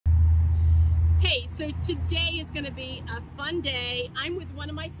Hey, so today is going to be a fun day. I'm with one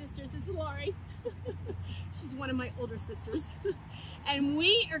of my sisters. This is Lori. She's one of my older sisters. And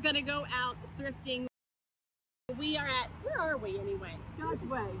we are going to go out thrifting. We are at, where are we anyway? God's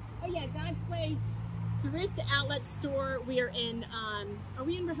Way. Oh yeah, God's Way Thrift Outlet Store. We are in, are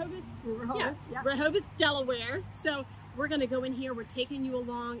we in Rehoboth? Rehoboth, yeah. yep. Rehoboth, Delaware. So we're going to go in here. We're taking you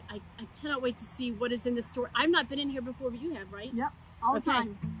along. I cannot wait to see what is in the store. I've not been in here before, but you have, right? Yep. All the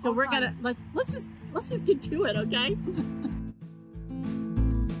time. So all we're time. gonna let's just get to it, okay?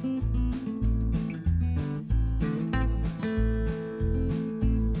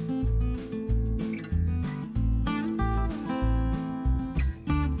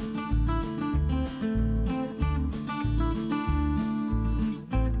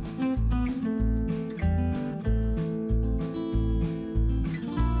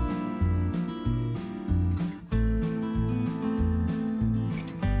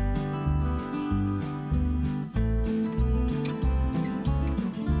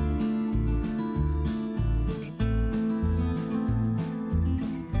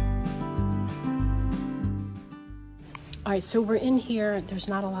 All right, so we're in here. There's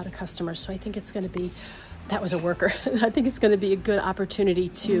not a lot of customers, so I think it's going to be, that was a worker. I think it's going to be a good opportunity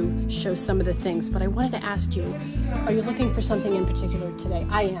to show some of the things. But I wanted to ask you, are you looking for something in particular today?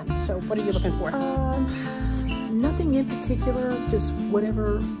 I am. So what are you looking for? Nothing in particular, just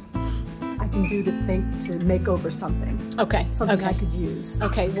whatever I can do to make over something. Okay. Something I could use.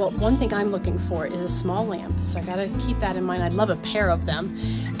 Okay, well, one thing I'm looking for is a small lamp. So I got to keep that in mind. I'd love a pair of them.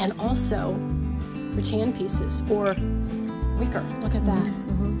 And also rattan pieces or wicker. Look at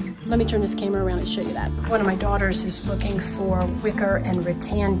that. Let me turn this camera around and show you that. One of my daughters is looking for wicker and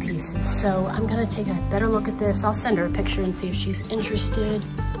rattan pieces. So I'm gonna take a better look at this. I'll send her a picture and see if she's interested.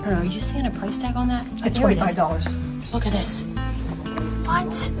 I don't know, are you seeing a price tag on that? It's $25. Look at this.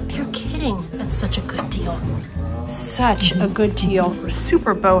 What? You're kidding. That's such a good deal. Such a good deal.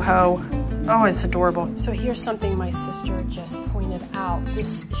 Super boho. Oh, it's adorable. So here's something my sister just pointed out.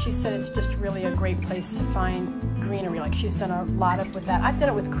 She said it's just really a great place to find greenery. Like she's done a lot with that. I've done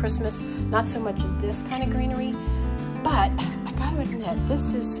it with Christmas, not so much this kind of greenery, but I gotta admit,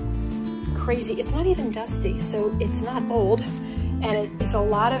 this is crazy. It's not even dusty, so it's not old, and it's a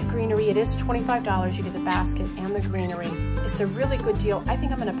lot of greenery. It is $25. You get the basket and the greenery. It's a really good deal. I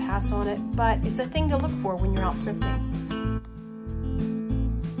think I'm gonna pass on it, but it's a thing to look for when you're out thrifting.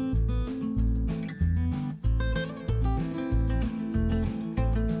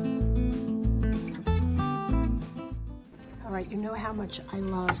 You know how much I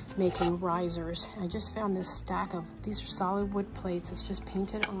love making risers. I just found this stack of, these are solid wood plates. It's just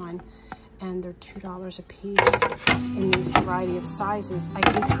painted on, and they're $2 a piece in these variety of sizes. I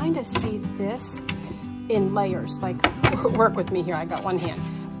can kind of see this in layers, like work with me here, I got one hand.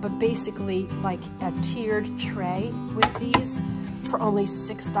 But basically like a tiered tray with these for only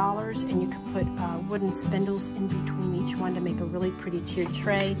 $6, and you could put wooden spindles in between each one to make a really pretty tiered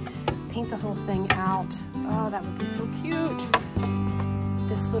tray. Paint the whole thing out. Oh, that would be so cute.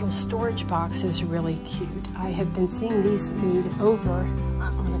 This little storage box is really cute. I have been seeing these made over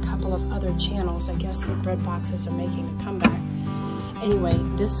on a couple of other channels. I guess the bread boxes are making a comeback. Anyway,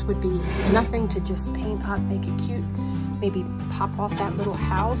 this would be nothing to just paint up, make it cute. Maybe pop off that little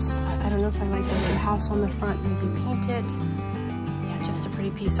house. I don't know if I like the little house on the front. Maybe paint it. Yeah, just a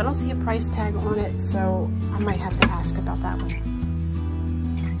pretty piece. I don't see a price tag on it, so I might have to ask about that one.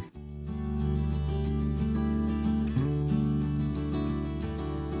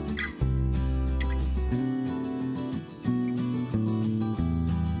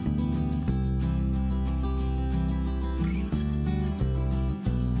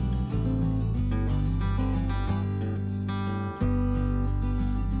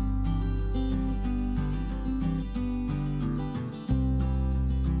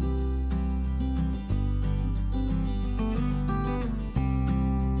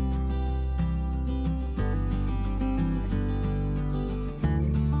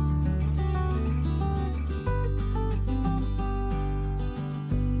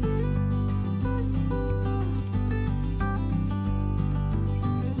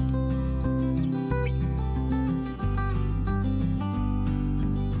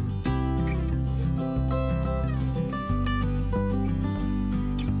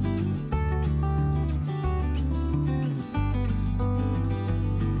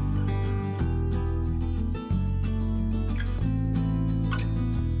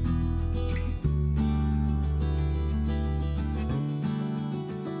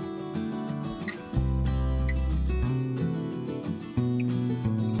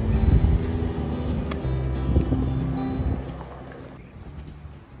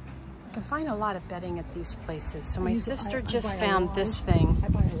 You can find a lot of bedding at these places. So my sister just found this thing. I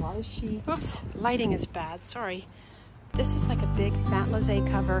buy a lot of sheets. Oops, lighting is bad, sorry. This is like a big Matelassé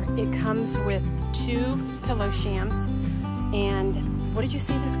cover. It comes with 2 pillow shams. And what did you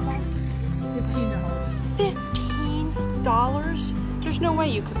say this cost? $15. $15? There's no way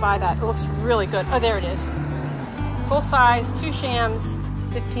you could buy that. It looks really good. Oh, there it is. Full size, 2 shams,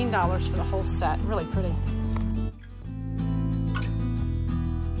 $15 for the whole set. Really pretty.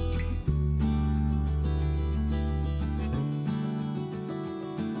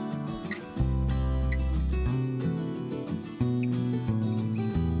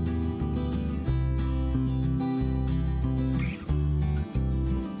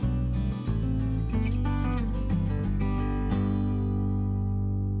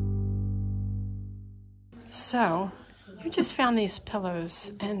 So, you just found these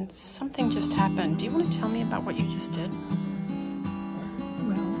pillows and something just happened. Do you want to tell me about what you just did?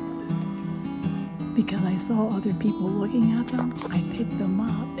 Well, because I saw other people looking at them, I picked them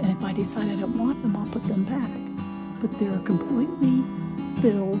up, and if I decide I don't want them, I'll put them back. But they're completely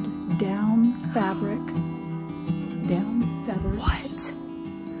filled down fabric. Down feathers. What?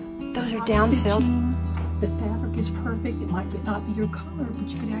 Those are down filled? The fabric is perfect. It might not be your color, but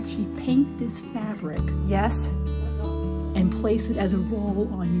you could actually paint this fabric. Yes. And place it as a roll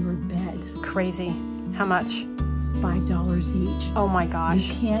on your bed. Crazy. How much? $5 each. Oh my gosh.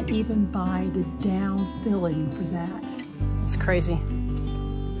 You can't even buy the down filling for that. It's crazy.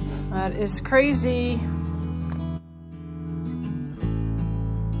 That is crazy.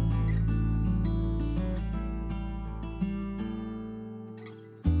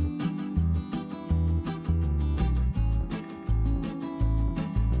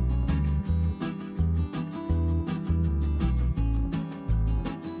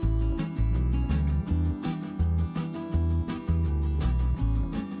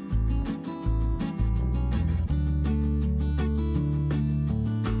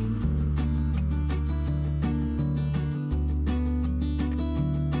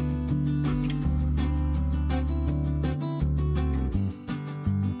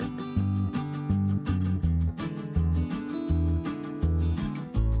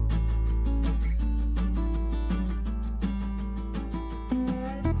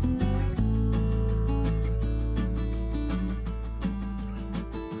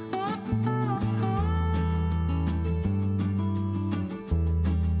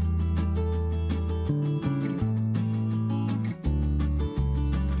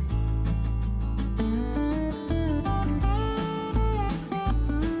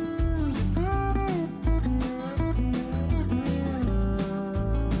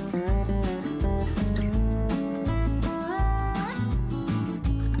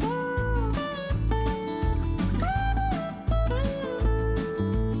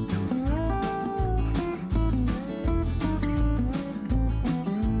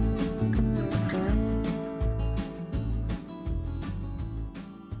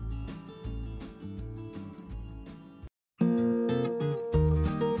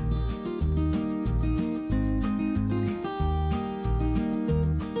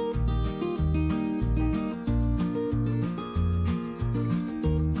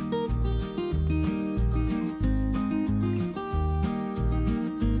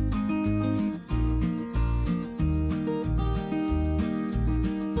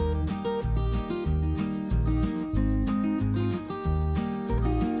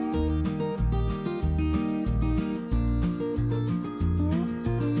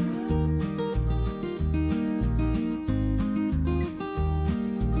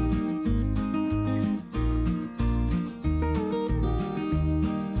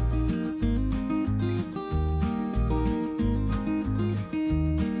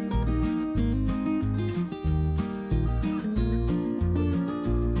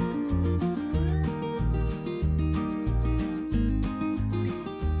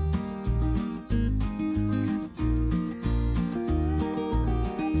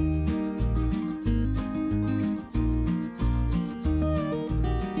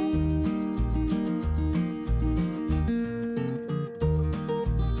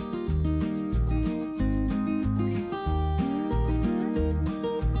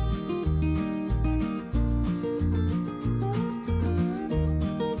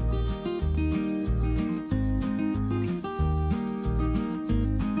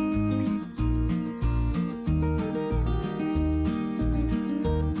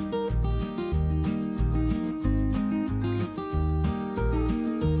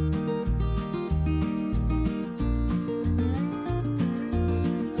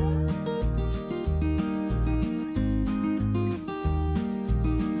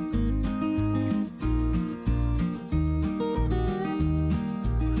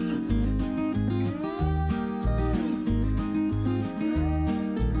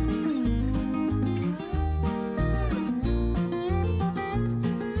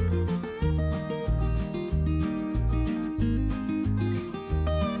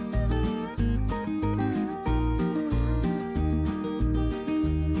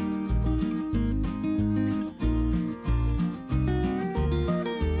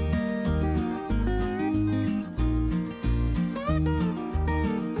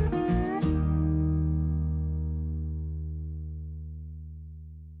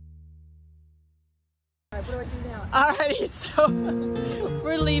 What do I do now? Alrighty, so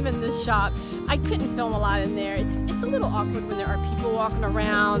we're leaving this shop. I couldn't film a lot in there. It's a little awkward when there are people walking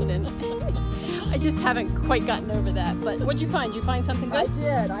around, and I just haven't quite gotten over that. But what'd you find? Did you find something good?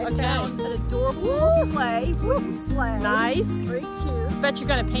 I did. I found an adorable little sleigh, wooden sleigh. Nice. Very cute. Bet you're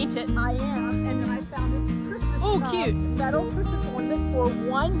gonna paint it. I am. And then I found this Christmas cute metal Christmas ornament for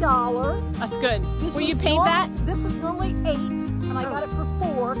 $1. That's good. Will you paint that? This was normally $8, and I got it for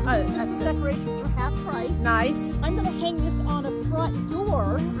 $4. That's good. Decorations are half price. Nice. I'm going to hang this on a front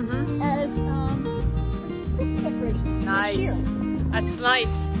door as Christmas decoration. Nice. Next year. That's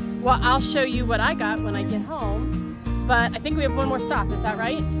nice. Well, I'll show you what I got when I get home. But I think we have one more stop. Is that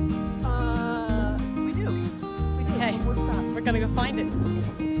right? We do. Okay. One more stop. We're gonna go find it.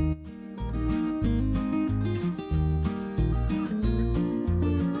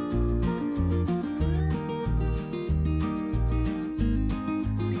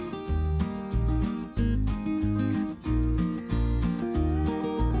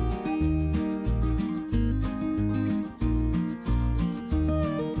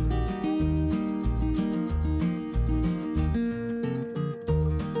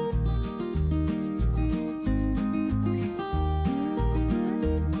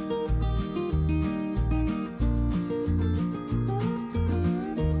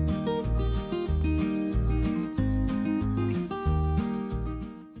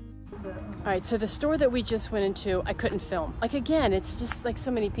 All right, so the store that we just went into, I couldn't film. Like, again, it's just like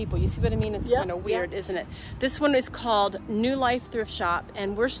so many people. You see what I mean? It's kind of weird, isn't it? This one is called New Life Thrift Shop,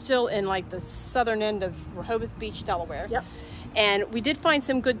 and we're still in like the southern end of Rehoboth Beach, Delaware. Yep. And we did find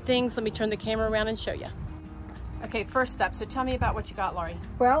some good things. Let me turn the camera around and show you. Okay, first up. So tell me about what you got, Laurie.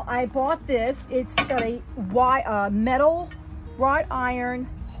 Well, I bought this. It's got a metal wrought iron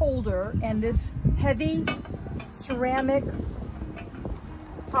holder and this heavy ceramic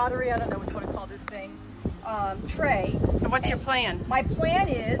pottery, I don't know which one to call this thing, tray. And what's your plan? My plan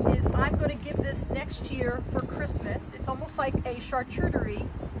is I'm going to give this next year for Christmas. It's almost like a charcuterie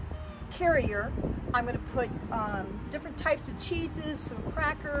carrier. I'm going to put different types of cheeses, some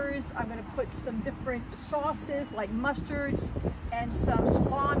crackers. I'm going to put some different sauces like mustards and some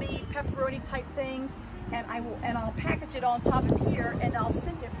salami, pepperoni type things. And I'll package it on top of here, and I'll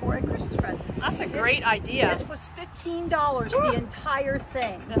send it for a Christmas present. That's a great idea. This was $15, the entire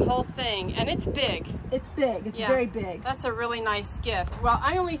thing. The whole thing, and it's big. It's big. It's very big. That's a really nice gift. Well,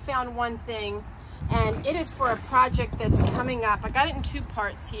 I only found one thing, and it is for a project that's coming up. I got it in two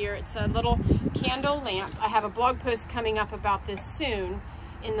parts here. It's a little candle lamp. I have a blog post coming up about this soon,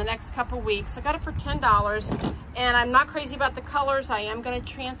 in the next couple weeks. I got it for $10, and I'm not crazy about the colors. I am going to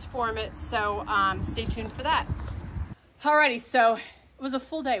transform it, so stay tuned for that. Alrighty, so it was a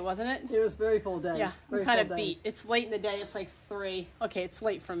full day, wasn't it? It was a very full day. Yeah, I'm kind of beat. It's late in the day. It's like 3. Okay, it's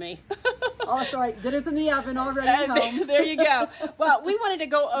late for me. Oh, that's all right. Dinner's in the oven already at home. There you go. Well, we wanted to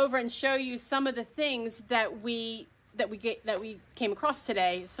go over and show you some of the things that we came across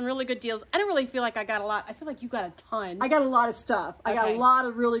today. Some really good deals. I don't really feel like I got a lot. I feel like you got a ton. I got a lot of stuff. I got a lot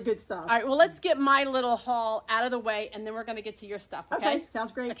of really good stuff. All right, well, let's get my little haul out of the way, and then we're going to get to your stuff, okay?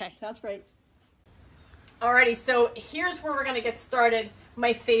 Sounds great. Okay. Sounds great. Alrighty, so here's where we're going to get started.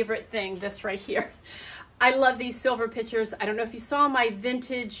 My favorite thing, this right here. I love these silver pitchers. I don't know if you saw my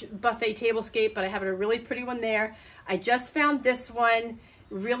vintage buffet tablescape, but I have a really pretty one there. I just found this one.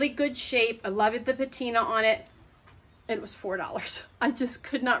 Really good shape. I love it, the patina on it. It was $4. I just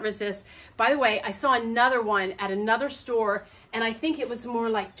could not resist. By the way, I saw another one at another store, and I think it was more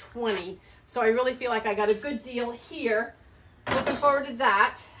like 20. So I really feel like I got a good deal here. Looking forward to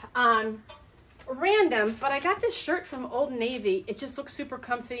that. Random, but I got this shirt from Old Navy. It just looks super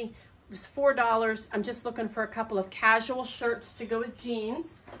comfy. It was $4. I'm just looking for a couple of casual shirts to go with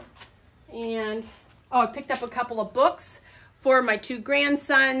jeans. And, oh, I picked up a couple of books for my 2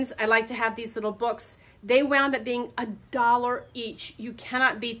 grandsons. I like to have these little books. They wound up being $1 each. You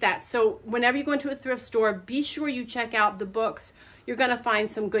cannot beat that. So whenever you go into a thrift store, be sure you check out the books. You're going to find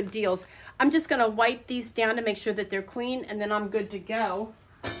some good deals. I'm just going to wipe these down to make sure that they're clean, and then I'm good to go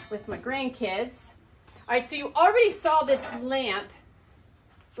with my grandkids. All right, so you already saw this lamp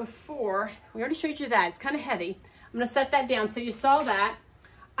before. We already showed you that. It's kind of heavy. I'm going to set that down. So you saw that.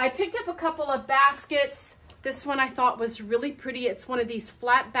 I picked up a couple of baskets. This one I thought was really pretty. It's one of these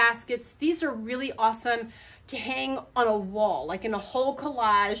flat baskets. These are really awesome to hang on a wall, like in a whole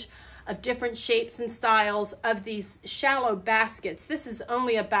collage of different shapes and styles of these shallow baskets. This is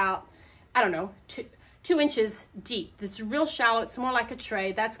only about, I don't know, 2 inches deep. It's real shallow. It's more like a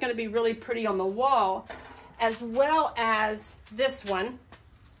tray. That's going to be really pretty on the wall, as well as this one.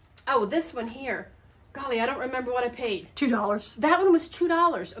 Oh, this one here. Golly, I don't remember what I paid. $2. That one was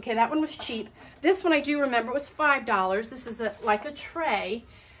 $2. Okay, that one was cheap. This one I do remember was $5. This is like a tray,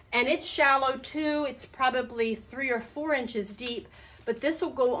 and it's shallow too. It's probably 3 or 4 inches deep, but this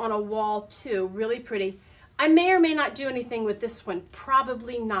will go on a wall too. Really pretty. I may or may not do anything with this one.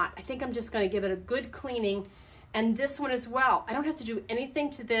 Probably not. I think I'm just going to give it a good cleaning, and this one as well. I don't have to do anything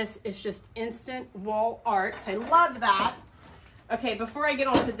to this. It's just instant wall art. So I love that. Okay, before I get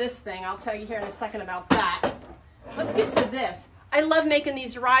on to this thing, I'll tell you here in a second about that. Let's get to this. I love making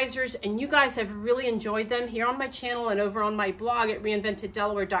these risers, and you guys have really enjoyed them here on my channel and over on my blog at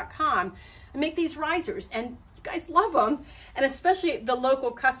reinventeddelaware.com. I make these risers, and you guys love them, and especially the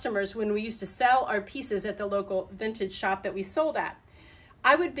local customers when we used to sell our pieces at the local vintage shop that we sold at.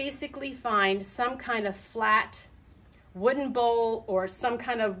 I would basically find some kind of flat wooden bowl or some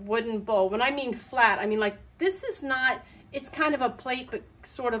kind of wooden bowl. When I mean flat, I mean like this is not, it's kind of a plate, but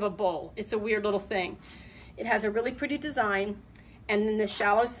sort of a bowl. It's a weird little thing. It has a really pretty design. And in the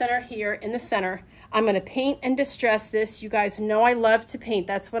shallow center here, in the center, I'm gonna paint and distress this. You guys know I love to paint.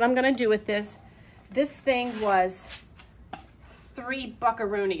 That's what I'm gonna do with this. This thing was 3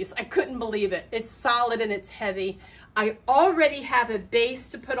 buckaroonies. I couldn't believe it. It's solid and it's heavy. I already have a base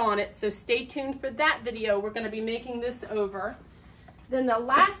to put on it, so stay tuned for that video. We're gonna be making this over. Then the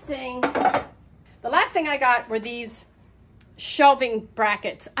last thing I got were these shelving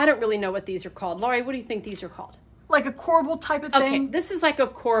brackets. I don't really know what these are called. Lori, what do you think these are called? Like a corbel type of thing? Okay, this is like a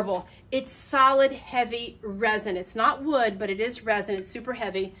corbel. It's solid, heavy resin. It's not wood, but it is resin. It's super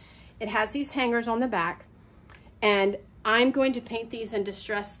heavy. It has these hangers on the back, and I'm going to paint these and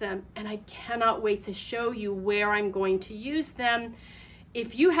distress them, and I cannot wait to show you where I'm going to use them.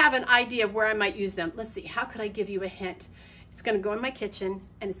 If you have an idea of where I might use them, let's see, how could I give you a hint? It's gonna go in my kitchen,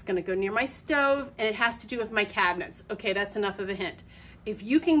 and it's gonna go near my stove, and it has to do with my cabinets. Okay, that's enough of a hint. If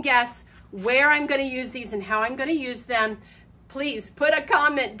you can guess where I'm gonna use these and how I'm gonna use them, please put a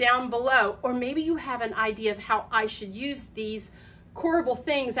comment down below. Or maybe you have an idea of how I should use these corbel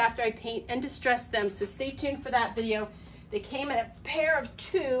things after I paint and distress them. So stay tuned for that video. They came in a pair of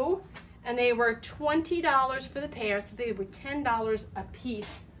 2, and they were $20 for the pair, so they were $10 a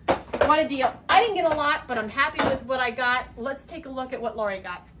piece. What a deal. I didn't get a lot, but I'm happy with what I got. Let's take a look at what Lori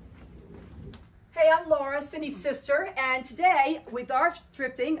got. Hey, I'm Laura, Cindy's sister, and today with our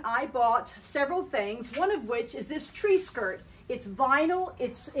thrifting, I bought several things, one of which is this tree skirt. It's vinyl,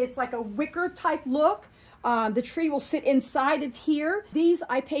 it's like a wicker type look. The tree will sit inside of here. These,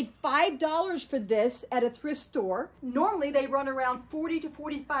 I paid $5 for this at a thrift store. Normally they run around $40 to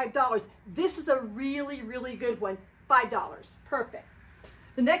 $45. This is a really, really good one, $5, perfect.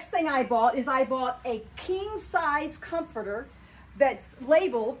 The next thing I bought is I bought a king size comforter that's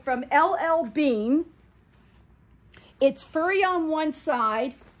labeled from LL Bean. It's furry on one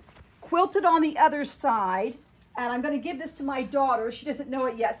side, quilted on the other side, and I'm going to give this to my daughter. She doesn't know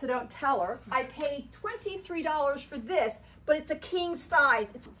it yet, so don't tell her. I paid $23 for this, but it's a king size.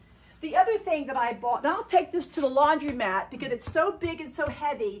 The other thing that I bought, and I'll take this to the laundromat because it's so big and so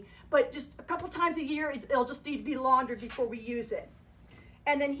heavy, but just a couple times a year, it'll just need to be laundered before we use it.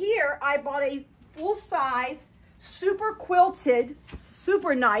 And then here, I bought a full-size, super quilted,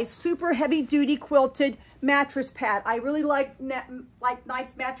 super nice, super heavy-duty quilted mattress pad. I really like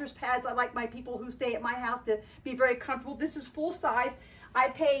nice mattress pads. I like my people who stay at my house to be very comfortable. This is full-size. I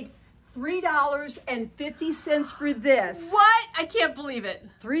paid $3.50 for this. What? I can't believe it.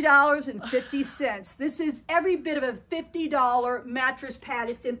 $3.50. This is every bit of a $50 mattress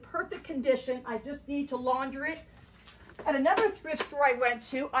pad. It's in perfect condition. I just need to launder it. At another thrift store I went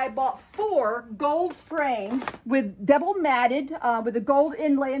to, I bought 4 gold frames with double matted with a gold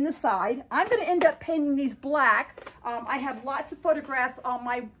inlay in the side. I'm going to end up painting these black. I have lots of photographs on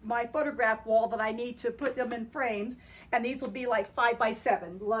my photograph wall that I need to put them in frames, and these will be like 5 by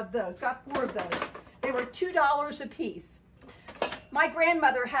 7. Love those. Got 4 of those. They were $2 a piece. My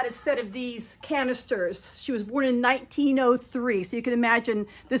grandmother had a set of these canisters. She was born in 1903, so you can imagine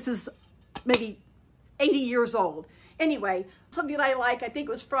this is maybe 80 years old. Anyway, something that I like, I think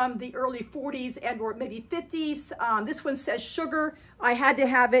it was from the early 40s and or maybe 50s. This one says sugar. I had to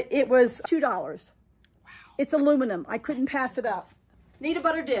have it. It was $2. Wow. It's aluminum. I couldn't pass it up. Need a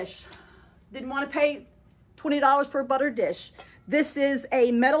butter dish. Didn't want to pay $20 for a butter dish. This is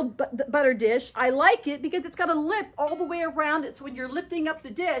a metal butter dish. I like it because it's got a lip all the way around it. So when you're lifting up the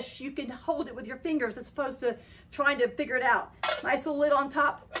dish, you can hold it with your fingers as opposed to trying to figure it out. Nice little lid on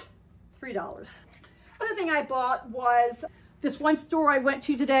top, $3. Other thing I bought was this one store I went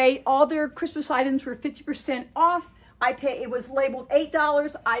to today. All their Christmas items were 50% off. It was labeled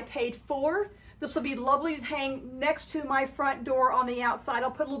 $8. I paid $4. This will be lovely to hang next to my front door on the outside.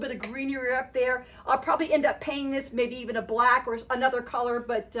 I'll put a little bit of greenery up there. I'll probably end up painting this, maybe even a black or another color,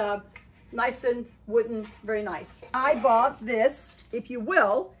 but nice and wooden, very nice. I bought this, if you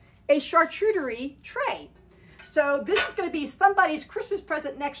will, a charcuterie tray. So this is going to be somebody's Christmas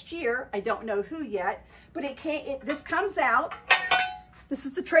present next year. I don't know who yet, but this comes out. This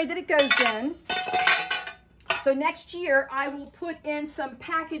is the tray that it goes in. So next year, I will put in some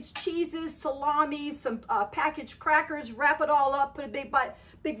packaged cheeses, salami, some packaged crackers, wrap it all up, put a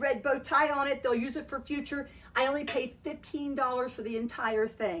big red bow tie on it. They'll use it for future. I only paid $15 for the entire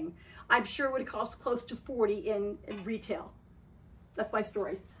thing. I'm sure it would cost close to $40 in retail. That's my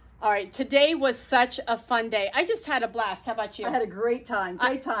story. All right, today was such a fun day. I just had a blast. How about you? I had a great time,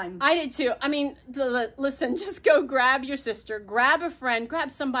 great time. I did too. I mean, listen, just go grab your sister, grab a friend,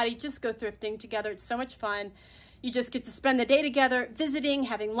 grab somebody, just go thrifting together. It's so much fun. You just get to spend the day together, visiting,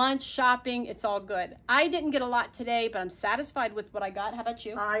 having lunch, shopping. It's all good. I didn't get a lot today, but I'm satisfied with what I got. How about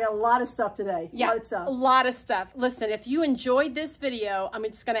you? I got a lot of stuff today. Yeah, a lot of stuff. Listen, if you enjoyed this video, I'm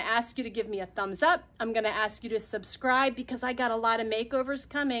just going to ask you to give me a thumbs up. I'm going to ask you to subscribe because I got a lot of makeovers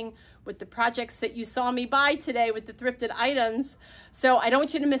coming with the projects that you saw me buy today with the thrifted items. So I don't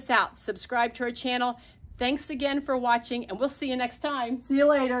want you to miss out. Subscribe to our channel. Thanks again for watching, and we'll see you next time. See you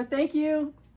later. Thank you.